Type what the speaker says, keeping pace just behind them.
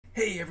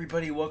Hey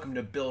everybody, welcome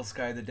to Bill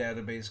Sky, the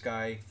Database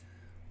Guy.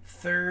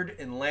 Third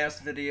and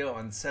last video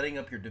on setting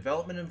up your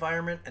development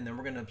environment, and then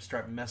we're going to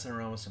start messing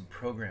around with some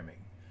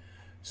programming.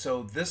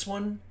 So this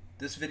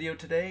video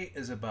today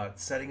is about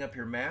setting up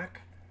your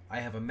Mac. I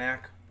have a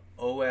Mac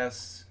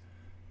OS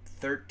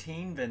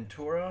 13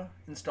 Ventura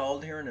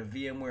installed here in a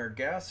VMware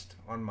guest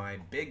on my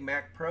big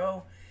Mac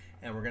Pro,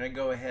 and we're going to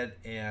go ahead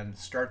and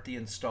start the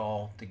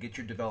install to get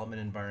your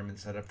development environment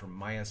set up for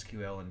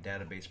MySQL and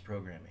database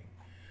programming.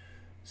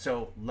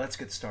 So let's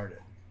get started.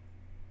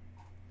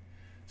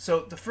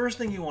 So the first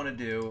thing you want to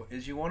do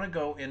is you want to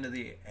go into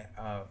the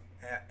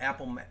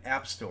Apple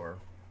App Store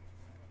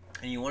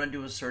and you want to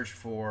do a search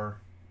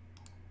for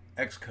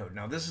Xcode.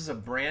 Now this is a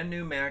brand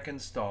new Mac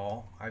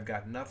install. I've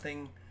got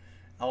nothing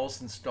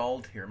else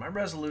installed here. My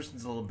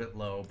resolution's a little bit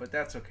low, but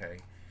that's okay.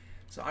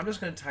 So I'm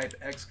just going to type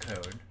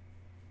Xcode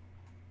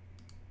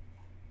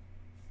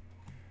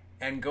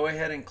and go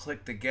ahead and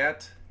click the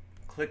get,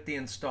 click the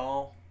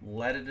install,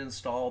 let it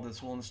install.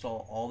 This will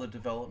install all the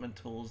development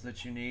tools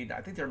that you need. I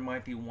think there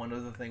might be one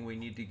other thing we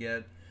need to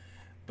get,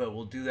 but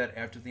we'll do that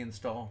after the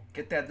install.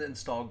 Get that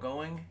install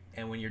going,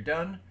 and when you're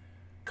done,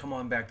 come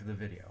on back to the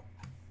video.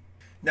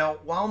 Now,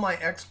 while my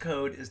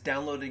Xcode is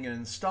downloading and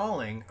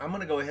installing, I'm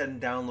going to go ahead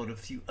and download a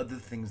few other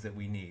things that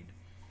we need.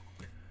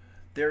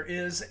 There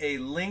is a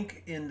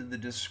link in the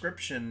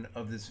description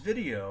of this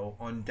video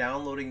on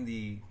downloading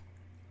the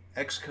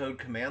Xcode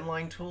command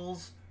line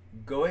tools.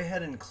 Go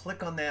ahead and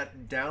click on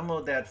that,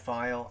 download that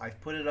file.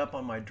 I've put it up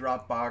on my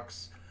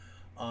Dropbox.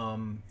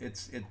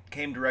 It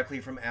came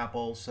directly from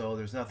Apple, so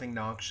there's nothing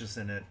noxious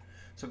in it.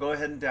 So go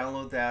ahead and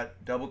download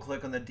that, double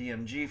click on the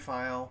DMG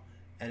file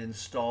and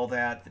install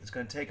that. It's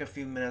going to take a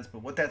few minutes,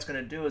 but what that's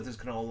going to do is it's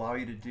going to allow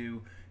you to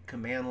do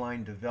command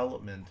line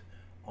development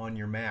on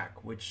your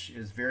Mac, which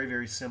is very,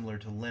 very similar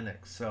to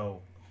Linux.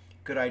 So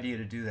good idea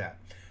to do that.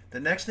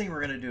 The next thing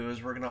we're going to do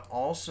is we're going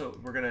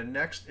to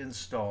next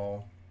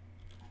install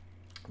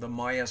the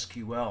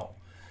MySQL.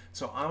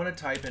 So I'm going to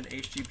type in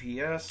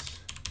https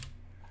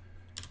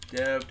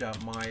dev.mysql.com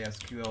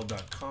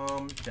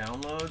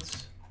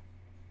downloads,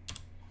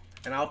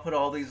 and I'll put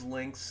all these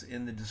links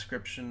in the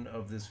description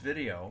of this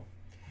video.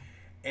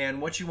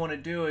 And what you want to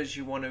do is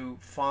you want to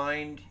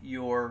find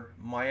your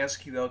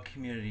MySQL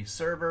community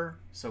server,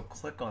 so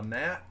click on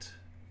that.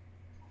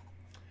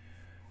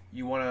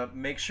 You want to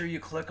make sure you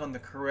click on the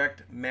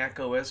correct Mac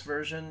OS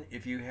version.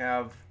 If you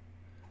have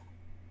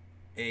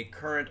a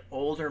current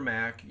older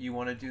Mac, you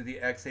want to do the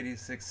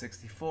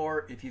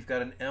x86-64. If you've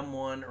got an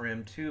M1 or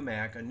M2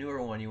 Mac, a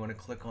newer one, you want to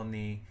click on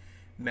the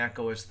Mac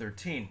OS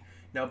 13.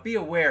 Now be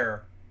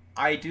aware,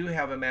 I do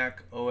have a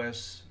Mac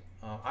OS,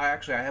 I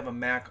have a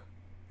Mac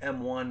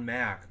M1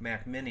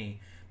 Mac Mini,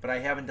 but I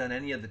haven't done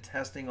any of the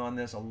testing on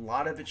this. A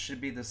lot of it should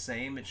be the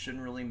same. It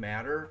shouldn't really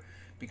matter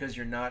because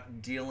you're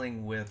not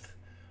dealing with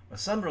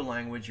assembler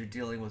language, you're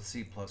dealing with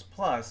C++.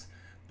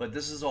 But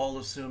this is all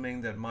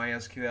assuming that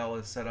MySQL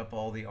has set up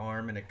all the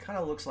ARM, and it kind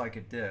of looks like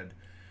it did.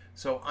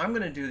 So I'm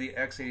going to do the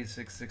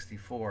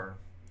x86-64,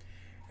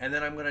 and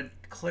then I'm going to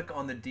click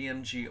on the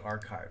DMG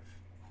archive,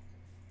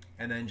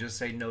 and then just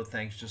say no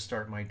thanks, just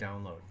start my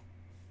download.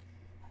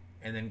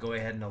 And then go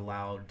ahead and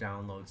allow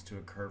downloads to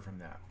occur from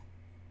that.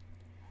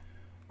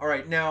 All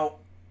right, now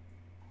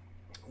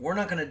we're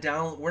not going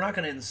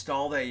to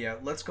install that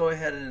yet. Let's go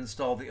ahead and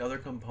install the other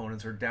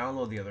components or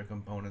download the other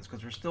components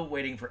because we're still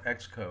waiting for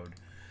Xcode.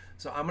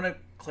 So I'm going to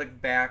click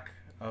back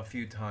a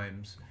few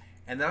times,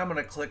 and then I'm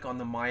going to click on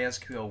the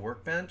MySQL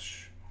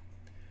Workbench.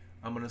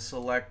 I'm going to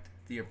select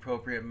the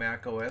appropriate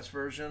Mac OS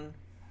version.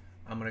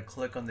 I'm going to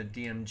click on the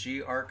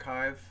DMG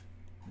archive.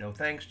 No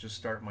thanks, just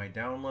start my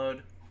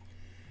download.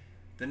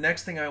 The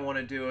next thing I want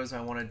to do is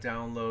I want to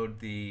download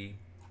the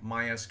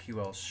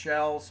MySQL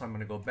shell. So I'm going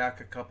to go back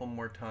a couple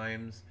more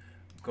times,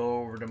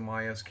 go over to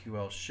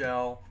MySQL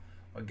shell.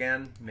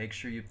 Again, make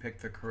sure you pick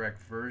the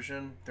correct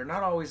version. They're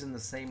not always in the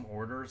same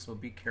order, so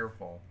be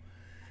careful.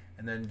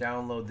 And then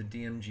download the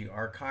DMG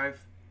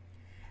archive.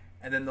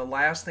 And then the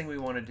last thing we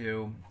want to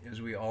do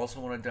is we also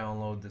want to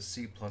download the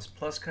C++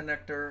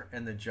 connector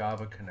and the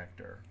Java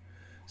connector.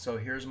 So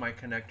here's my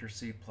connector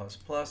C++.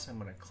 I'm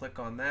going to click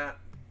on that.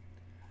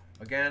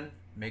 Again,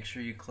 make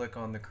sure you click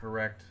on the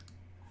correct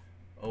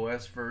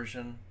OS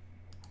version.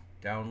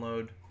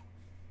 Download.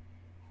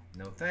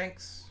 No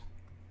thanks.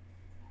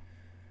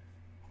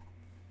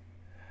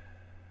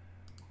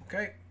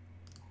 Okay,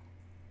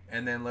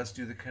 and then let's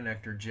do the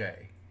connector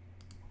J.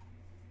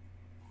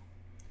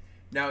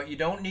 Now you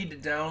don't need to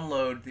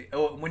download the,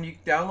 when you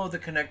download the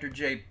connector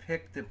J,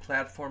 pick the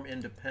platform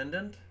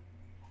independent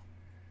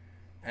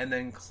and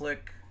then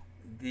click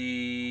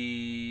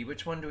the,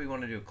 which one do we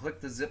want to do?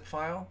 Click the zip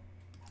file.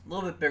 A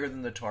little bit bigger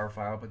than the tar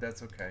file, but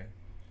that's okay.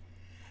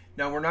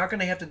 Now we're not going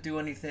to have to do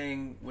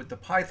anything with the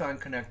Python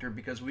connector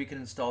because we can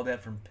install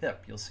that from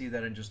pip. You'll see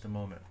that in just a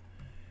moment.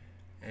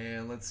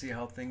 And let's see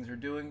how things are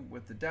doing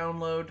with the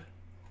download.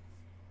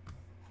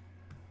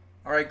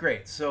 All right,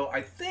 great. So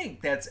I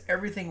think that's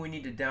everything we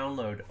need to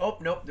download. Oh,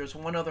 nope, there's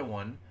one other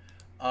one.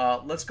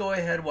 Let's go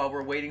ahead while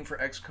we're waiting for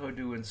Xcode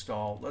to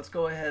install. Let's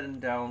go ahead and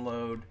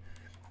download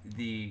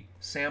the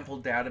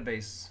sample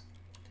database.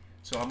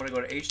 So I'm going to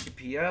go to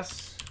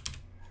https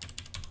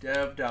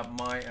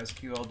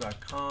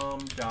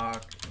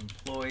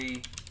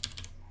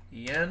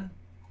dev.mysql.com/employee-en,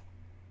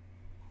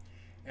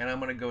 and I'm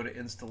going to go to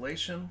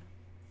installation.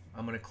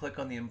 I'm going to click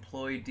on the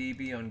employee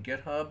DB on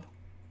GitHub.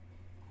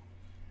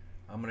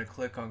 I'm going to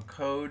click on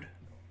code,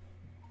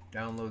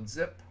 download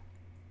zip.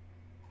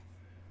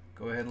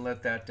 Go ahead and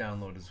let that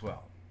download as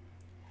well.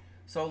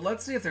 So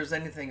let's see if there's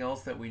anything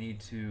else that we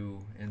need to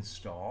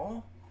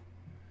install.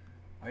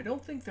 I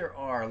don't think there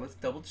are. Let's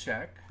double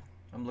check.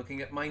 I'm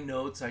looking at my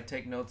notes. I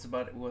take notes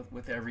about it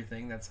with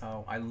everything. That's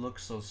how I look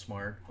so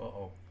smart.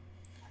 Uh-oh.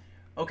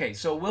 Okay,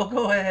 so we'll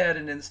go ahead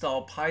and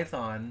install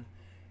Python,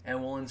 and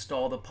we'll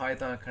install the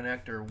Python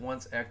connector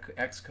once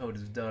Xcode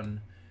is done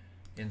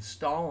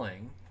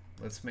installing.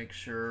 Let's make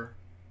sure.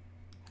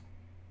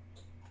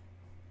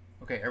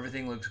 Okay,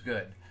 everything looks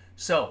good.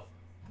 So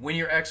when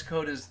your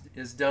Xcode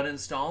is done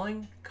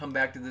installing, come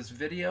back to this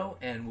video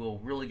and we'll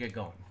really get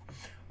going.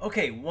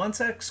 Okay, once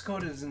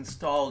Xcode is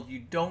installed, you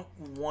don't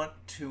want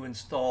to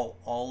install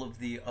all of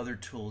the other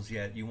tools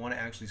yet. You want to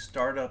actually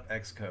start up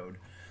Xcode.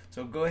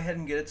 So go ahead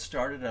and get it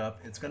started up.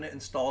 It's going to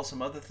install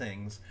some other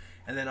things,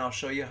 and then I'll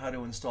show you how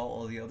to install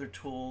all the other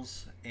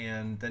tools,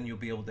 and then you'll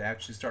be able to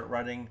actually start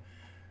writing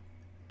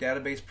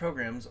database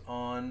programs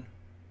on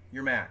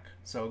your Mac.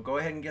 So go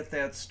ahead and get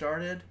that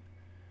started.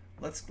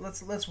 Let's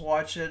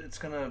watch it. It's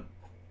going to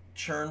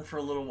churn for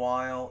a little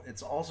while.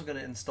 It's also going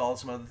to install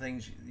some other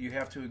things. You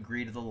have to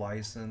agree to the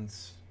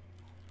license.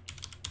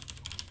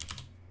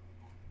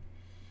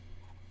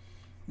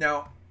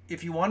 Now,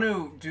 if you want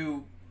to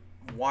do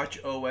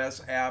Watch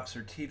OS apps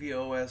or TV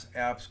OS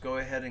apps, go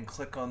ahead and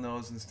click on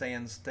those and say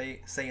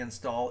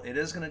install. It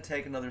is going to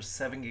take another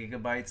 7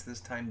 GB this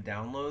time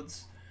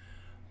downloads.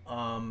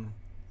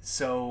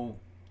 So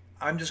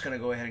I'm just going to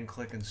go ahead and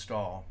click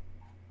install.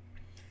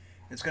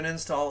 It's going to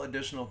install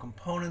additional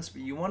components,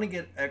 but you want to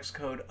get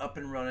Xcode up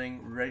and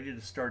running, ready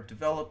to start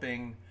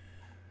developing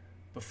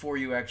before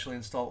you actually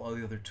install all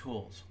the other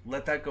tools.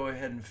 Let that go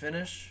ahead and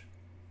finish.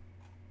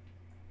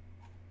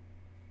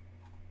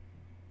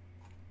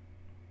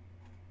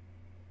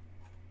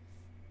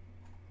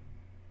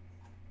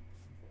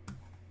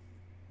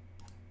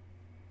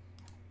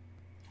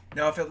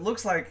 Now, if it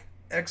looks like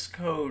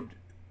Xcode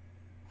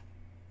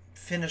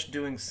finished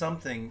doing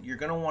something, you're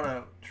going to want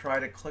to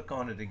try to click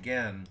on it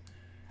again.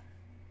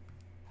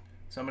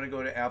 So I'm going to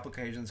go to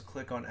Applications,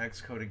 click on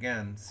Xcode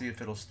again, see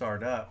if it'll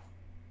start up.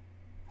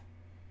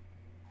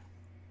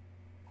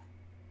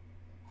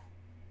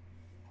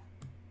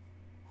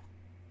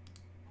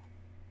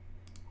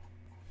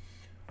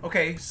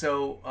 Okay,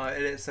 so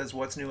it says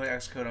what's new in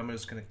Xcode. I'm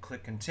just going to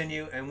click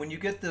Continue, and when you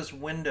get this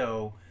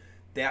window,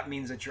 that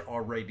means that you're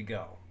all ready to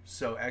go.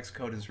 So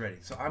Xcode is ready.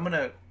 So I'm going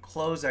to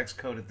close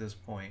Xcode at this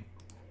point,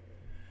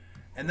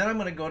 and then I'm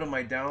going to go to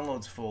my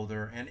Downloads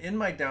folder, and in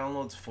my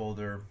Downloads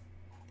folder,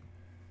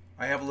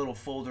 I have a little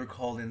folder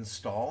called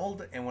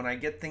Installed, and when I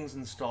get things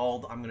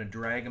installed, I'm going to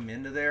drag them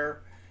into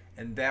there,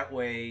 and that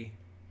way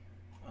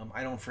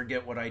I don't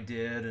forget what I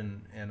did,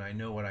 and I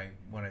know when I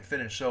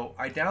finish. So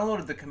I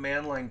downloaded the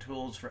command line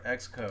tools for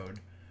Xcode.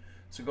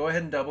 So go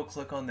ahead and double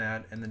click on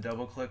that, and then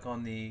double click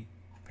on the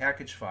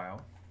package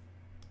file.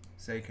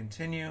 Say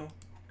continue,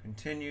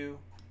 continue,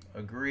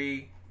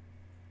 agree,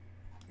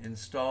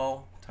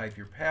 install, type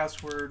your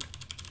password,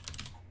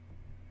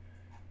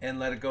 and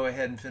let it go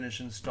ahead and finish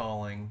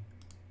installing,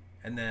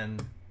 and then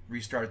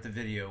restart the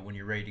video when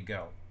you're ready to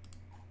go.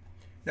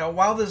 Now,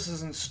 while this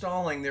is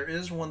installing, there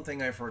is one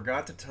thing I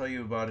forgot to tell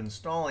you about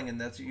installing,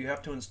 and that's you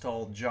have to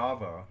install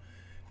Java,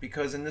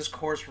 because in this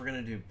course we're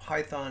going to do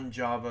Python,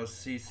 Java,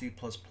 C, C++,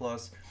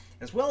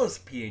 as well as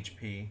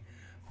PHP.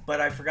 But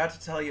I forgot to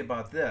tell you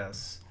about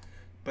this,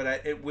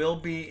 but it will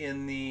be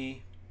in the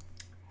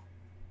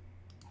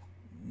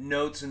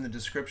notes in the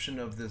description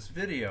of this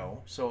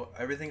video, so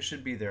everything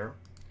should be there.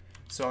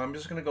 So I'm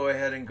just going to go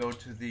ahead and go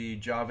to the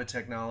Java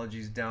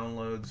Technologies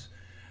downloads.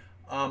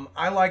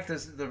 I like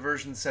the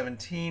version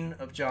 17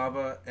 of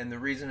Java, and the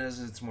reason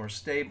is it's more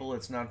stable,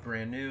 it's not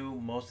brand new,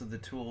 most of the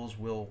tools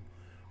will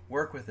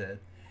work with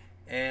it.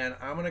 And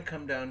I'm going to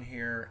come down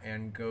here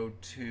and go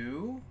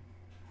to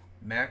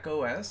Mac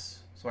OS.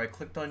 So I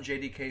clicked on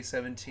JDK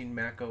 17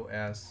 Mac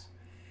OS,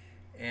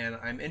 and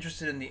I'm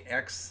interested in the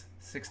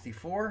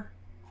x64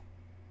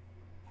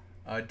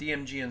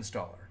 DMG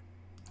installer.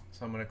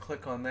 So I'm going to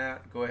click on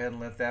that, go ahead and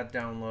let that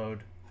download.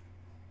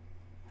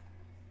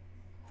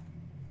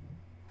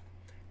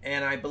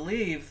 And I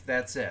believe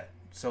that's it.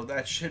 So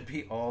that should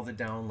be all the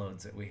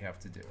downloads that we have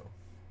to do.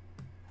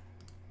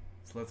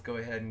 So let's go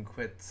ahead and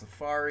quit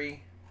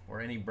Safari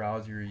or any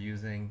browser you're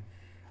using.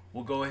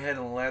 We'll go ahead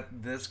and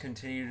let this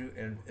continue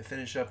and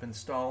finish up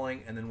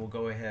installing, and then we'll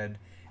go ahead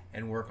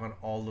and work on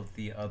all of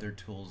the other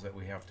tools that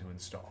we have to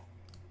install.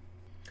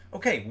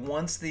 Okay,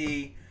 once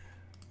the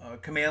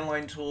command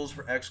line tools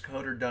for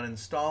Xcode are done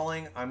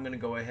installing, I'm going to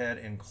go ahead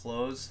and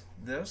close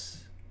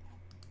this.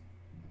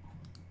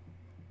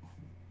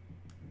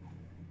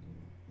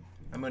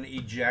 I'm going to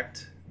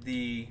eject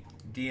the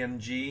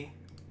DMG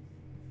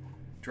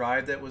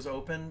drive that was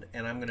opened,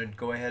 and I'm going to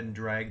go ahead and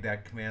drag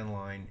that command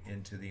line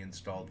into the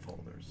installed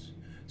folders.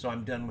 So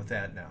I'm done with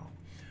that now.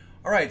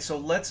 All right, so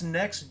let's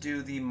next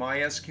do the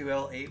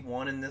MySQL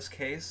 8.1 in this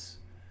case.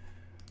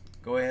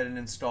 Go ahead and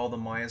install the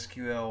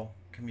MySQL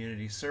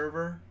community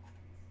server.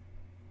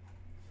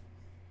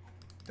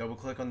 Double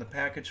click on the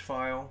package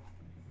file.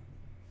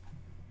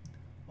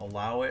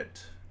 Allow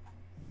it.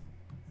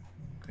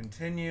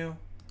 Continue.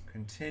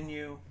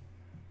 Continue.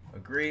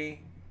 Agree.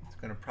 It's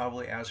going to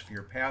probably ask for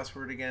your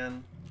password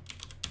again.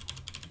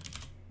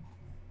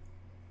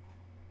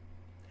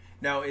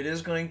 Now it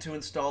is going to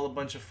install a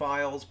bunch of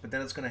files, but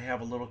then it's going to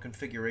have a little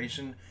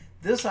configuration.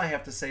 This, I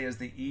have to say, is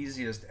the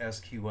easiest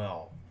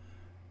SQL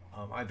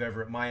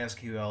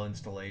MySQL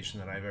installation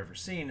that I've ever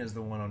seen is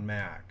the one on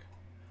Mac.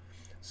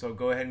 So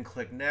go ahead and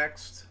click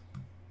Next.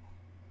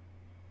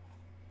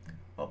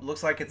 Oh, it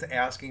looks like it's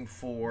asking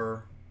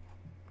for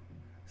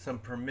some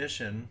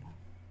permission.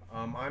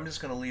 I'm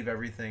just going to leave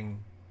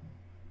everything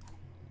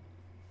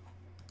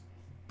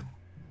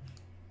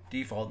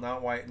default.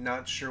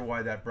 Not sure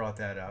why that brought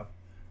that up.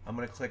 I'm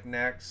going to click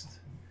Next.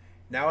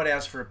 Now it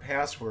asks for a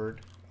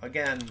password.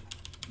 Again,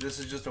 this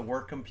is just a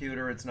work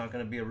computer. It's not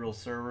going to be a real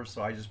server,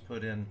 so I just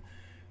put in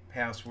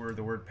password,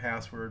 the word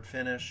password,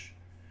 finish.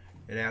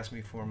 It asked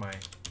me for my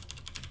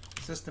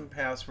system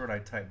password. I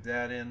typed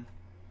that in.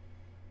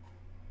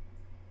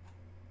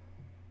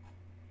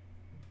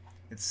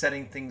 It's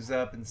setting things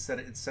up and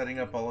it's setting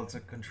up all its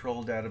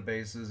control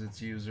databases,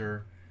 its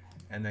user,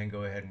 and then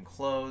go ahead and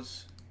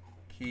close,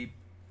 keep.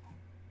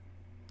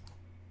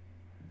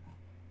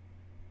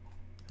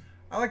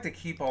 I like to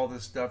keep all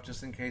this stuff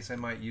just in case I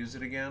might use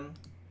it again.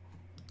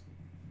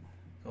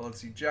 So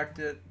let's eject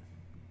it,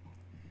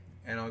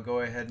 and I'll go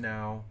ahead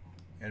now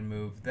and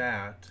move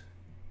that.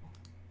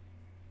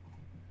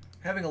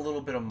 Having a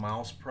little bit of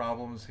mouse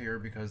problems here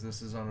because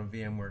this is on a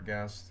VMware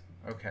guest.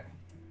 Okay.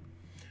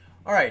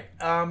 All right,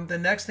 the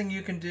next thing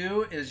you can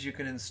do is you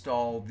can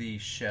install the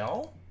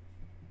shell.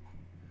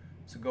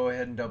 So go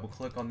ahead and double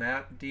click on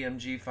that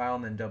DMG file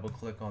and then double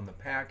click on the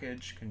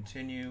package,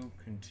 continue,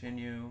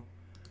 continue,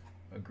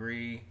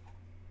 agree.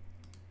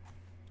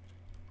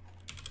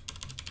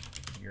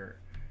 Your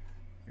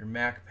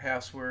Mac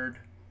password.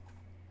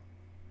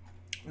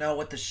 Now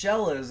what the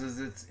shell is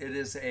it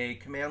is a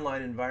command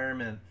line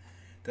environment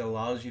that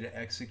allows you to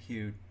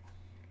execute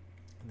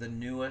the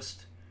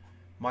newest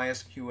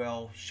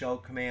MySQL shell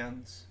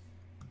commands.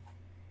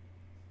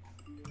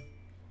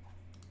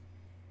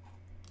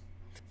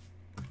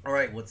 All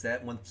right, once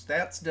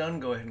that's done,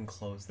 go ahead and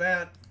close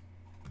that.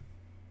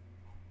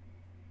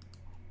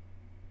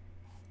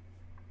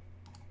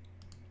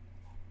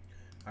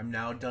 I'm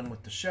now done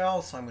with the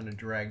shell, so I'm going to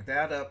drag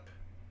that up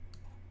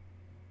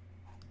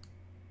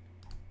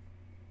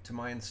to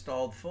my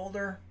installed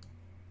folder.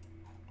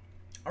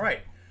 All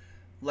right,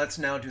 let's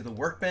now do the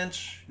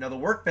workbench. Now the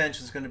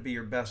workbench is going to be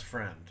your best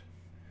friend.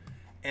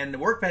 And the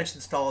workbench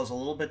install is a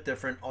little bit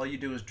different. All you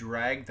do is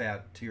drag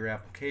that to your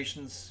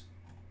applications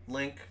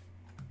link.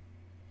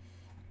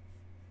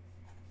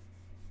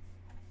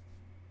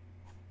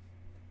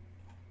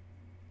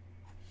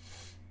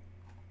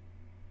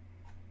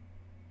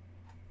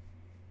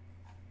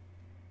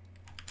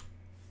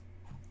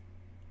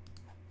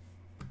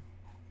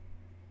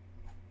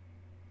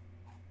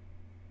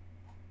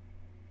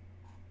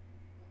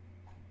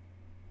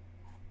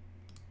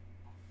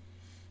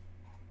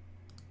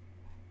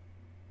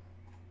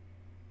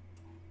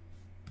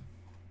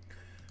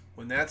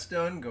 When that's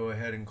done, go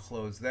ahead and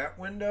close that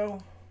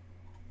window.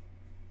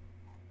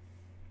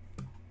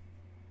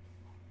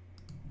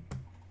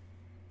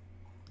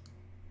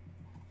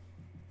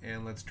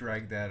 And let's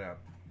drag that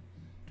up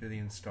to the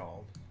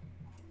installed.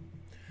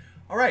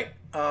 All right,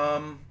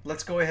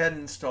 let's go ahead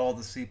and install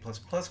the C++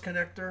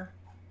 connector.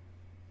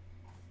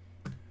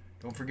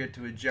 Don't forget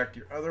to eject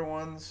your other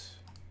ones.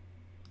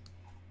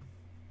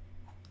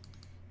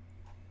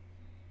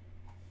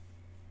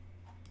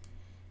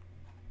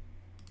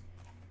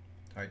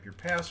 Type your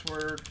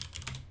password.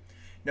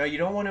 Now you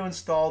don't want to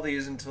install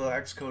these until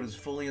Xcode is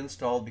fully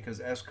installed because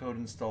Xcode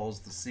installs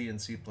the C and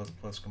C++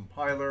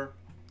 compiler.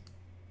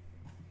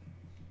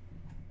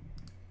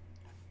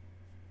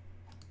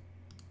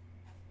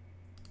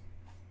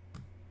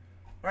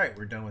 All right,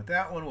 we're done with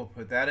that one. We'll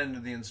put that into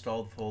the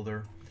installed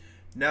folder.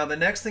 Now the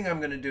next thing I'm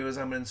going to do is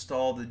I'm going to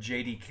install the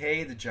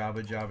JDK, the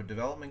Java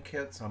Development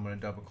Kit. So I'm going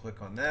to double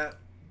click on that,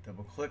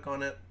 double click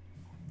on it,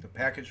 the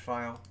package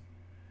file.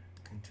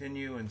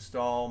 Continue,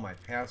 install, my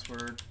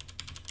password.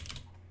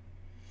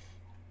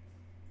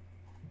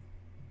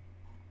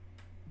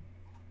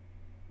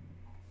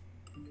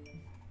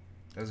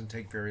 Doesn't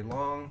take very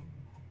long.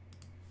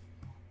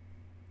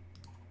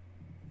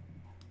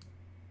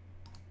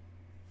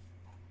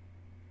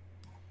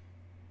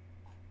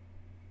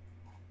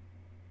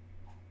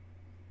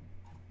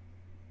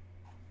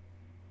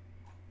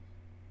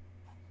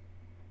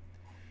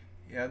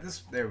 Yeah,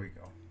 there we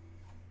go.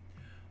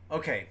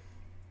 Okay.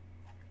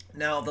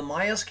 Now the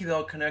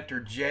MySQL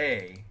connector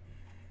J,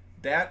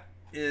 that's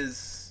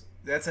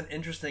an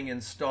interesting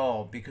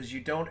install because you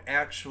don't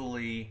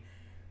actually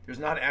there's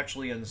not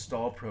actually an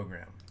install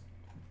program.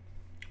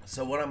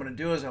 So what I'm going to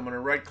do is I'm going to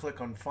right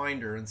click on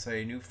Finder and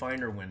say New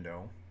Finder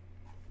window.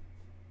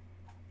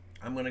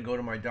 I'm going to go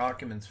to my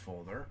Documents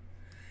folder,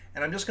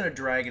 and I'm just going to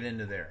drag it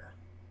into there.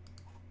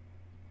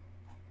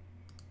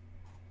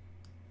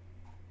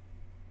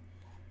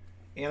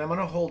 And I'm going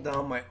to hold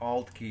down my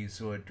Alt key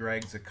so it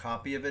drags a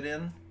copy of it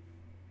in.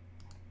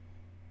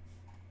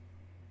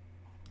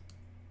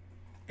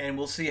 And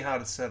we'll see how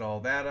to set all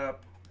that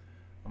up.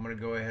 I'm going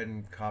to go ahead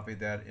and copy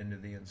that into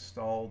the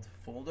installed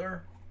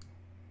folder.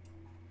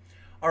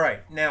 All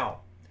right,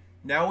 now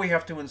we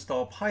have to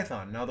install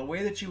Python. Now the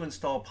way that you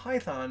install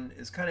Python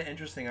is kind of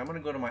interesting. I'm going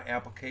to go to my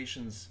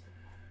Applications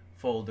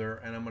folder,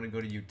 and I'm going to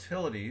go to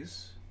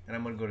Utilities, and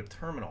I'm going to go to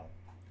Terminal.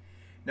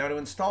 Now to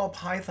install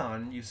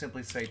Python, you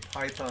simply say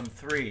Python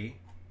 3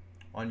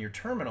 on your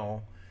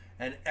terminal,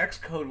 and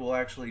Xcode will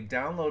actually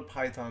download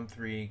Python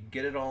 3,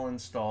 get it all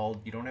installed.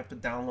 You don't have to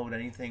download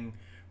anything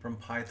from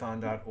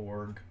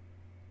python.org.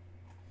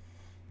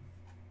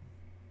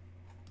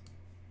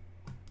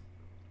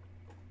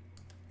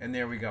 And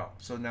there we go.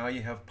 So now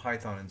you have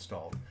Python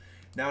installed.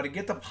 Now to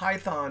get the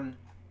Python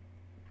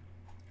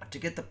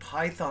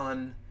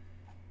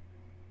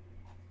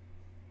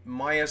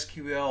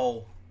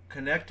MySQL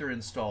connector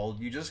installed,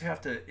 you just have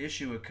to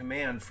issue a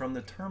command from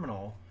the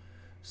terminal.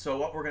 So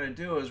what we're going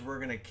to do is we're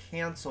going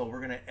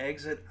to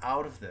exit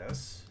out of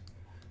this.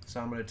 So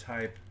I'm going to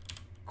type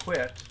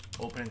quit,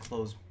 open and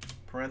close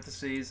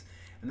parentheses,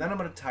 and then I'm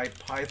going to type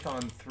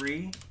Python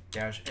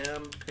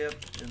 3-m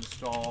pip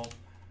install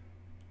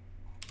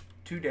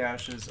 2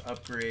 dashes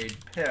upgrade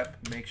pip,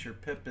 make sure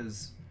pip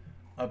is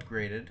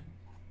upgraded.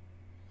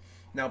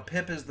 Now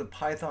pip is the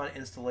Python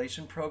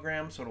installation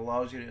program, so it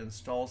allows you to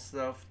install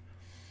stuff.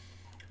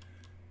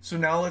 So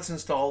now let's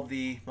install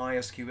the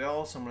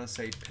MySQL. So I'm going to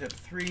say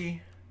pip3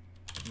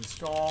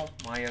 install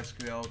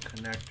MySQL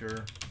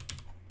connector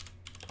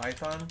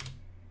Python.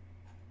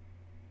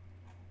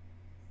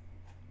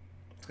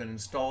 It's going to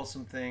install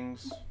some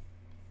things.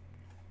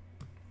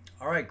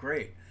 All right,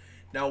 great.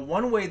 Now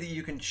one way that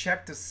you can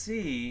check to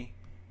see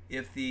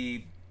if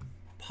the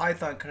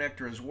Python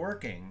connector is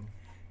working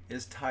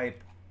is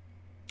type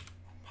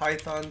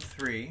Python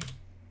 3,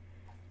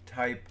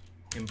 type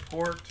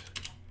import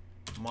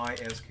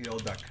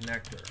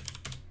mysql.connector.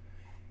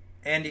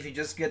 And if you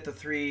just get the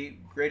 3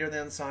 greater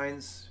than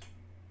signs,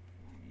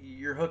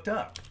 you're hooked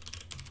up.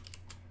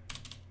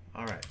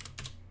 All right.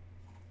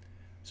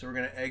 So we're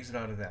going to exit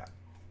out of that.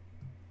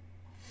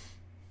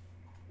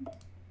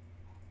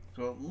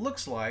 So it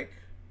looks like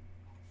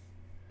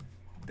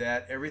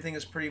that everything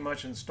is pretty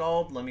much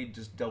installed. Let me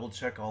just double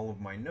check all of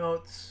my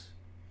notes.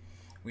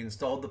 We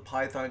installed the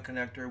Python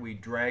connector. We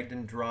dragged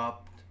and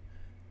dropped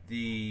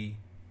the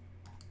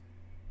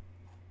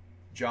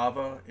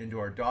Java into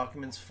our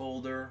Documents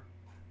folder.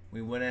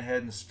 We went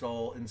ahead and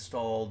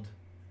installed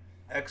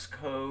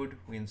Xcode.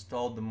 We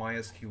installed the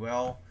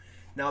MySQL.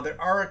 Now there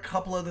are a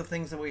couple other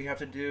things that we have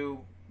to do.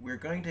 We're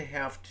going to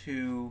have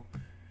to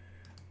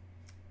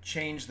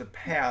change the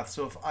path.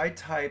 So if I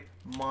type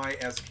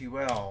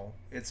MySQL,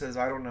 it says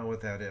I don't know what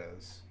that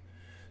is.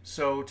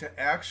 So to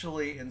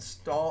actually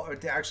install, or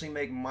to actually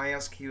make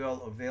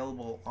MySQL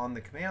available on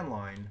the command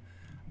line,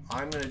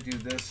 I'm going to do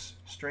this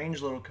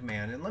strange little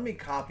command, and let me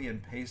copy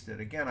and paste it.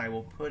 Again, I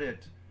will put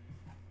it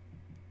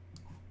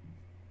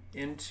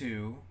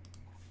into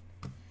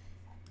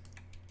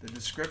the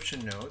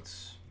description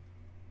notes.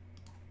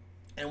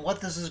 And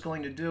what this is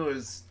going to do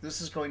is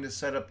this is going to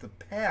set up the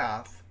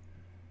path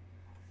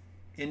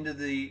into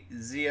the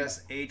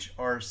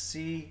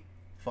ZSHRC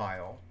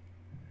file.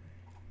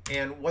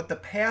 And what the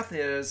path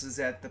is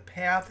that the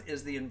path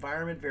is the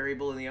environment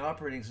variable in the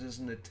operating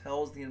system that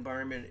tells the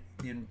environment,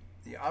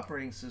 the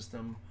operating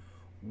system,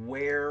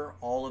 where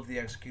all of the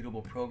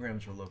executable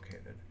programs are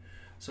located.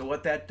 So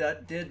what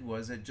that did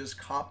was it just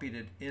copied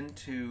it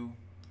into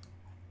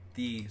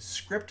the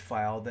script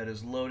file that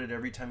is loaded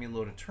every time you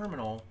load a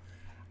terminal.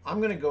 I'm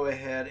going to go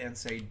ahead and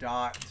say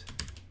 .zshrc.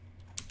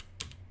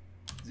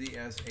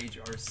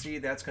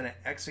 That's going to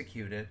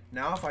execute it.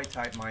 Now if I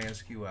type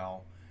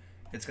MySQL,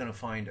 it's going to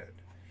find it.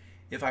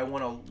 If I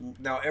want to,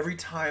 now every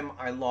time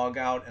I log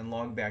out and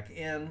log back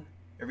in,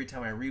 every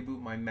time I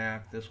reboot my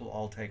Mac, this will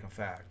all take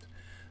effect.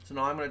 So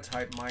now I'm going to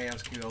type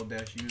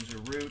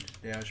mysql-user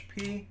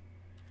root-p,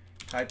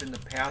 type in the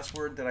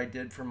password that I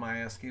did for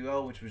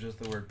MySQL, which was just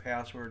the word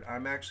password.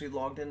 I'm actually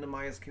logged into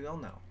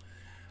MySQL now.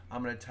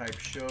 I'm going to type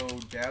show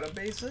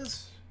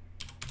databases,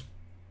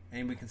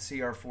 and we can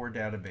see our 4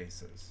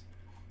 databases.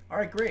 All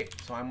right, great.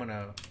 So I'm going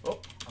to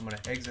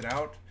exit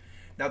out.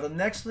 Now the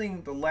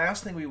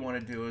last thing we want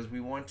to do is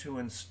we want to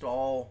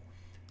install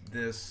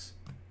this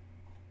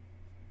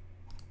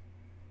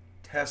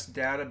test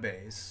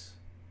database.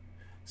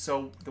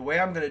 So the way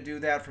I'm going to do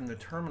that from the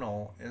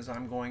terminal is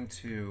I'm going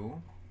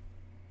to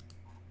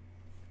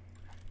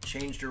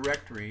change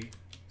directory,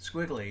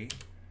 squiggly,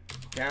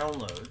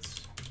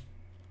 downloads.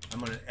 I'm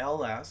going to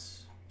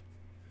ls.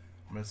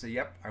 I'm going to say,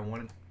 yep, I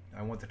want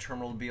the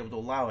terminal to be able to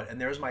allow it. And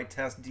there's my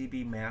test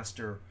db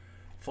master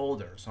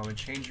folder. So I'm going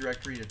to change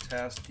directory to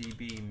test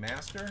db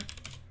master.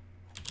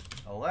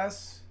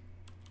 -ls,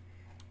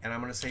 and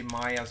I'm going to say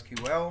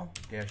MySQL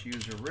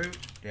 -user root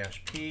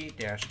 -p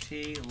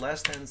 -t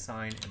less than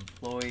sign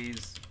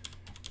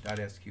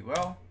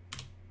employees.sql.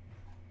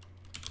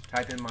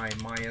 Type in my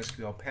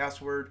MySQL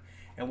password,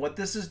 and what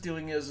this is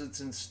doing is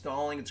it's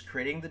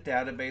creating the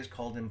database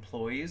called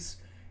employees.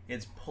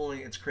 It's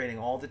creating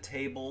all the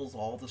tables,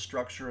 all the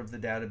structure of the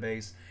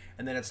database,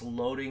 and then it's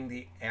loading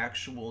the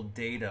actual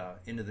data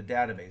into the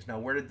database. Now,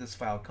 where did this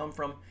file come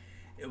from?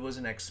 It was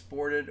an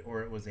exported,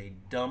 or it was a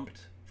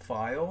dumped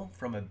file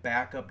from a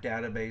backup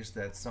database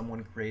that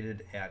someone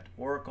created at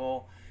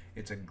Oracle.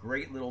 It's a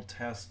great little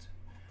test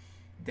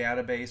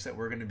database that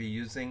we're going to be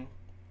using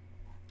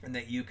and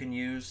that you can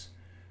use.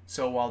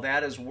 So while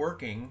that is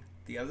working,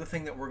 the other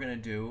thing that we're going to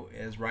do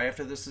is right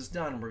after this is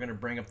done, we're going to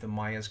bring up the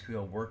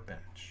MySQL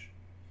workbench.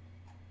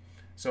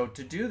 So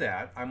to do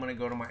that, I'm going to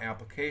go to my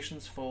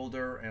applications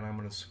folder and I'm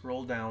going to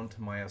scroll down to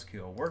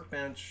MySQL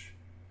workbench,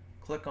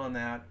 click on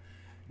that.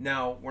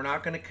 Now, we're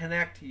not going to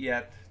connect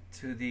yet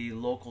to the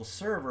local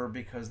server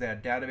because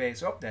that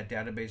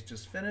database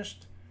just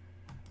finished.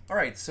 All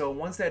right, so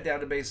once that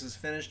database is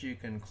finished, you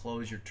can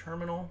close your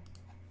terminal.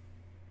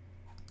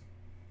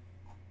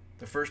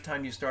 The first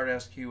time you start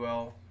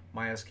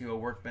MySQL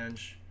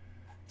workbench,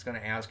 it's going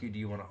to ask you, do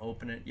you want to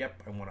open it?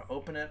 Yep, I want to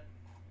open it.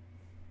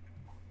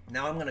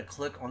 Now I'm going to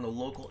click on the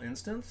local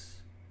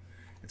instance.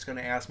 It's going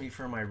to ask me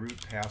for my root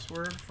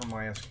password for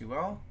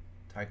MySQL.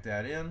 Type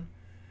that in.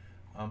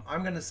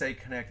 I'm going to say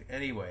connect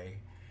anyway.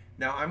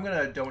 Now I'm going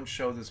to don't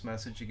show this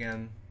message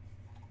again.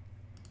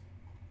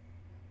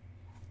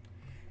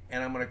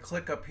 And I'm going to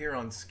click up here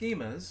on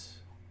schemas,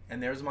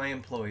 and there's my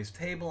employees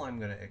table. I'm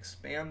going to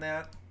expand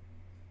that.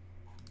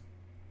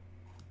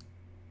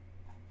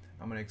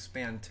 I'm going to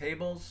expand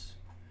tables.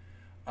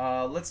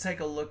 Let's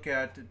take a look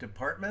at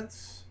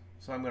departments.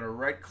 So I'm going to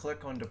right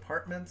click on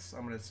departments.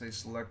 I'm going to say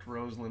select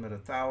rows limit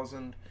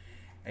 1,000,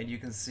 and you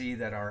can see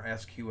that our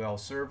SQL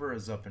server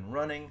is up and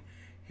running.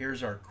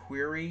 Here's our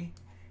query.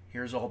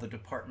 Here's all the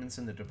departments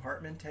in the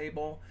department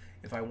table.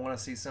 If I want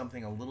to see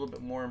something a little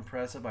bit more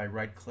impressive, I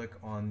right click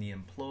on the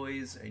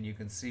employees, and you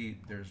can see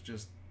there's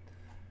just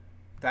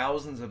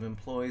thousands of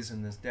employees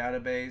in this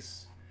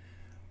database.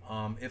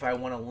 If I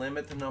want to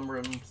limit the number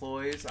of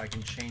employees, I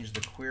can change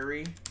the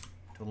query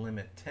to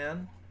limit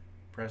 10.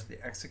 Press the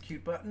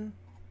execute button,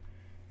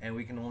 and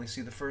we can only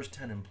see the first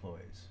 10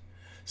 employees.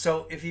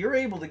 So if you're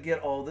able to get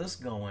all this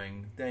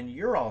going, then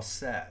you're all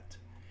set.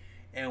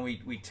 And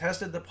we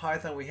tested the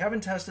Python. We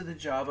haven't tested the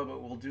Java,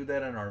 but we'll do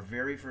that in our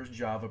very first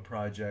Java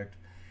project,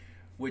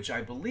 which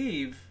I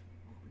believe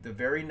the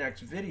very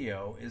next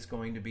video is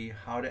going to be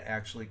how to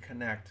actually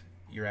connect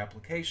your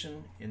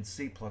application in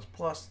C++,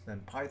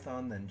 then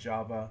Python, then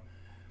Java.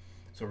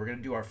 So we're going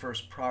to do our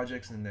first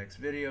projects in the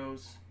next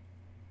videos.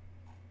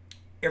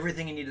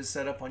 Everything you need to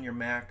set up on your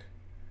Mac.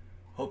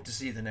 Hope to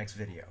see you in the next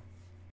video.